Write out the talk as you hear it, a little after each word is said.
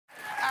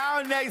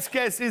Our next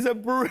guest is a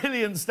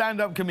brilliant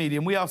stand-up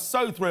comedian. We are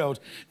so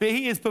thrilled that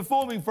he is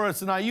performing for us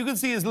tonight. You can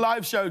see his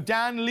live show,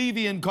 Dan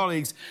Levy and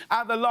Colleagues,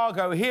 at the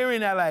Largo here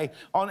in LA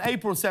on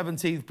April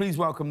 17th. Please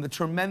welcome the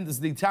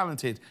tremendously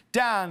talented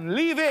Dan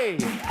Levy.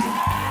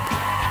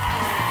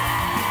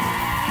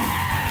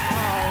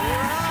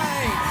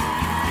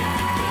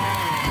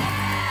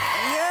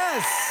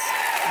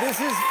 This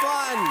is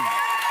fun.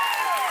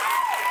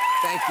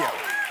 Thank you.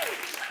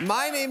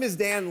 My name is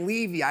Dan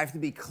Levy. I have to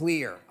be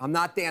clear. I'm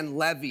not Dan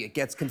Levy. It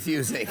gets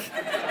confusing.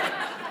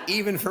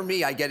 Even for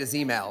me, I get his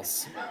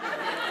emails.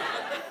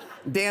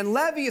 Dan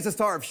Levy is the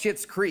star of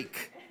Schitt's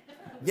Creek.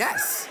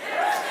 Yes,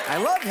 I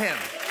love him.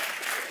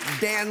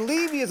 Dan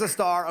Levy is a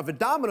star of a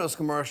Domino's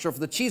commercial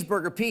for the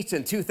cheeseburger pizza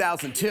in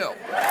 2002.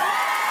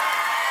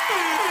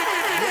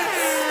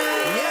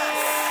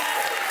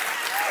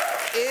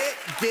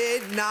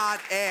 Did not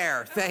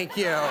air. Thank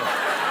you.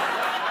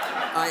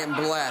 I am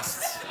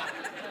blessed.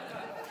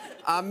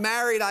 I'm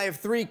married. I have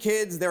 3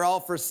 kids. They're all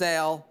for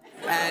sale.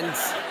 And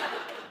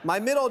my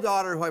middle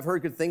daughter, who I've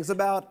heard good things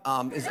about,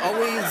 is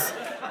always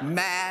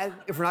mad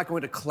if we're not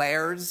going to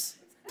Clare's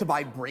to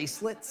buy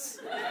bracelets.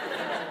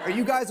 Are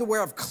you guys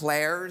aware of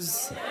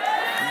Clare's?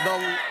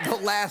 The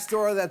last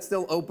store that's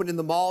still open in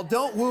the mall?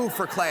 Don't woo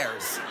for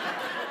Clare's.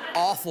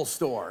 Awful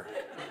store.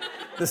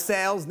 The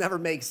sales never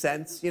make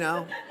sense, you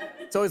know?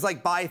 It's always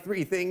like buy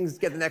 3 things,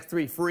 get the next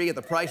 3 free at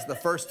the price of the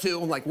first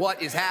 2. I'm like,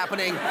 what is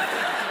happening?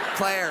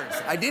 Clare's.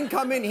 I didn't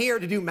come in here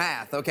to do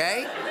math,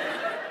 okay?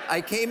 I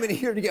came in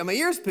here to get my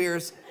ears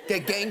pierced,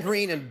 get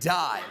gangrene, and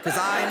die, because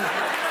I'm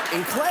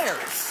in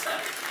Clare's.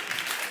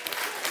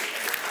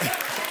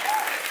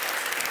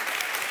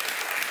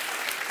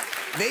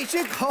 They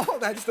should call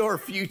that store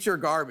Future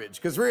Garbage,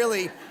 because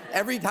really,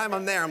 every time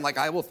I'm there, I'm like,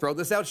 I will throw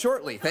this out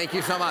shortly. Thank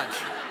you so much.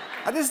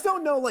 I just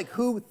don't know, like,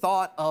 who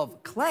thought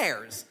of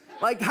Clare's.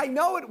 Like, I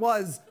know it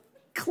was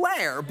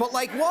Claire, but,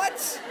 like,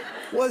 what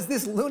was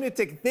this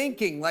lunatic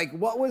thinking? Like,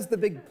 what was the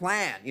big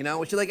plan, you know?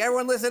 Was she like,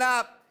 everyone listen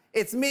up,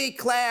 it's me,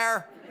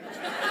 Claire.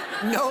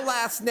 No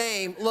last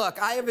name.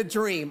 Look, I have a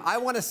dream. I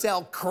want to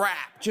sell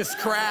crap. Just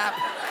crap.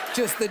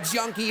 Just the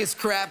junkiest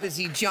crap is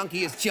the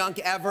junkiest junk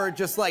ever.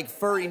 Just, like,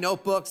 furry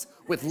notebooks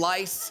with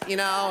lice, you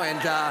know?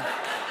 And,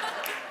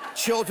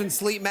 children's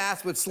sleep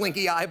masks with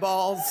slinky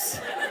eyeballs.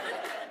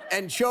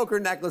 And choker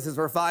necklaces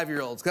for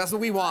 5-year-olds, 'cause that's what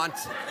we want.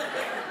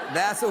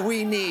 That's what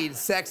we need,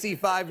 sexy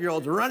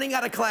 5-year-olds running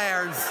out of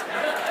Clare's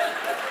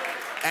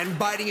and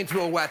biting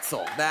into a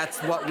Wetzel. That's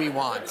what we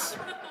want.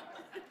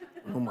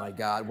 Oh, my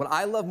God. What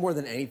I love more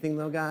than anything,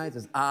 though, guys,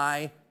 is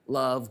I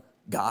love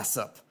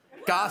gossip.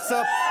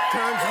 Gossip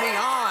turns me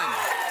on.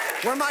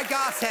 Where are my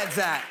goss heads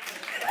at?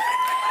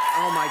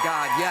 Oh, my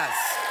God, yes.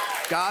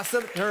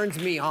 Gossip turns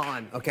me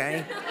on,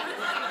 okay?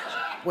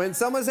 When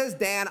someone says,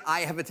 Dan,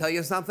 I have to tell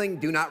you something,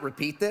 do not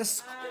repeat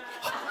this.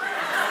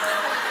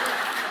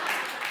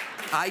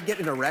 I get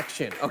an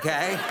erection,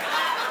 okay?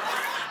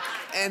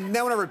 And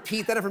then when I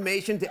repeat that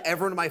information to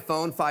everyone on my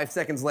phone 5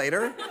 seconds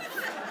later,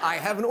 I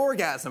have an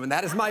orgasm, and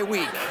that is my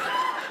week.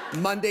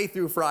 Monday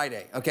through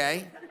Friday,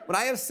 okay? When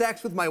I have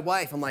sex with my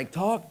wife, I'm like,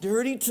 talk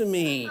dirty to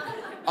me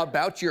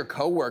about your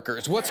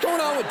coworkers. What's going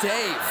on with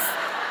Dave?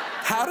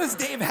 How does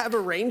Dave have a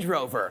Range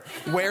Rover?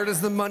 Where does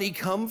the money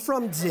come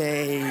from,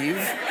 Dave?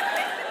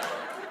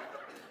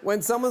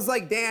 When someone's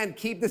like, Dan,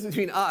 keep this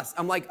between us,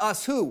 I'm like,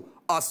 us who?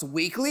 Us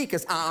Weekly?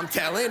 Because I'm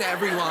telling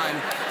everyone.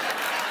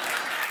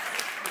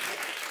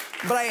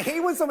 But I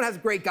hate when someone has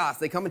great gossip.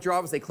 They come into your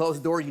office, they close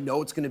the door, you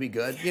know it's gonna be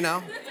good, you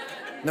know?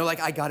 And they're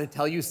like, I gotta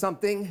tell you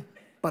something,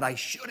 but I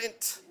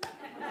shouldn't.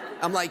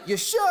 I'm like, you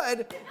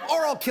should,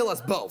 or I'll kill us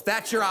both.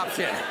 That's your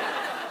option.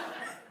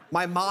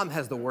 My mom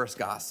has the worst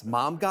goss.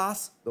 Mom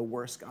goss, the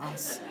worst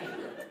goss.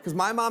 Because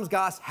my mom's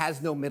goss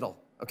has no middle,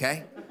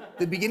 okay?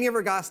 The beginning of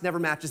her goss never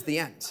matches the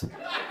end.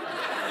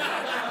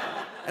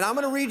 And I'm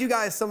gonna read you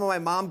guys some of my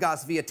mom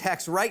goss via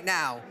text right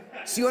now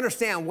so you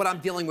understand what I'm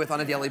dealing with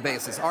on a daily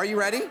basis. Are you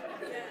ready?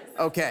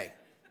 Okay,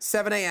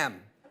 7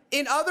 a.m.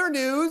 In other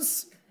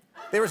news,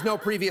 there was no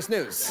previous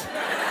news.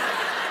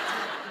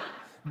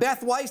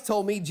 Beth Weiss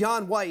told me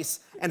John Weiss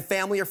and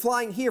family are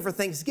flying here for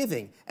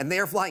Thanksgiving, and they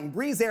are flying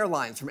Breeze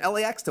Airlines from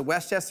LAX to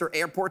Westchester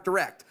Airport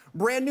direct.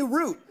 Brand new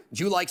route.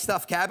 Do you like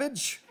stuffed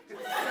cabbage?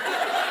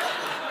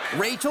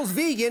 Rachel's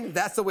vegan,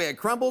 that's the way it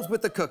crumbles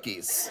with the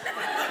cookies.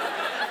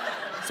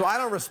 So I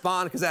don't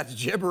respond because that's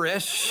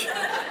gibberish.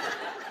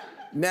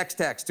 Next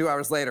text, 2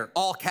 hours later,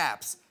 all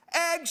caps.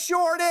 Egg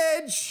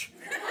shortage!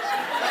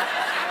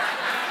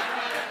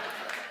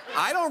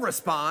 I don't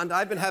respond.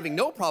 I've been having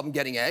no problem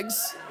getting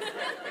eggs.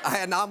 I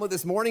had an omelet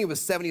this morning. It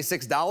was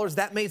 $76.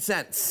 That made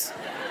sense.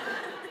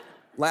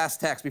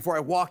 Last text. Before I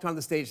walked on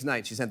the stage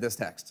tonight, she sent this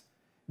text.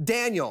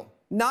 Daniel,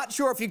 not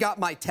sure if you got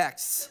my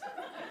texts.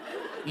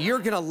 You're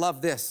gonna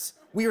love this.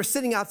 We were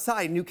sitting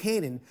outside in New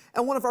Canaan,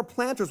 and one of our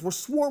planters were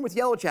swarmed with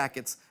yellow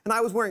jackets, and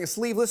I was wearing a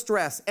sleeveless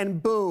dress,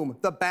 and boom,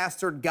 the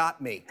bastard got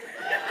me.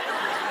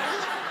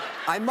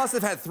 I must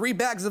have had 3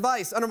 bags of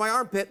ice under my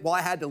armpit while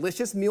I had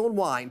delicious meal and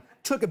wine,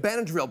 took a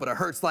Benadryl, but it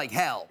hurts like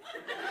hell.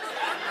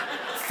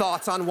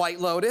 Thoughts on White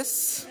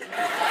Lotus?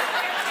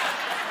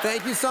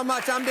 Thank you so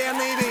much. I'm Dan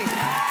Levy.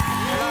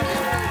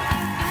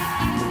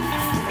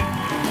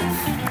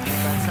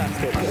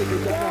 Fantastic.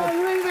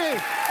 Dan Levy.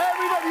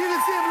 Everybody, you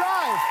can see him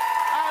live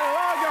at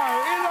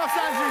Largo in Los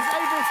Angeles,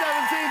 April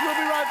 17th. We'll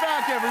be right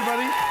back,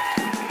 everybody.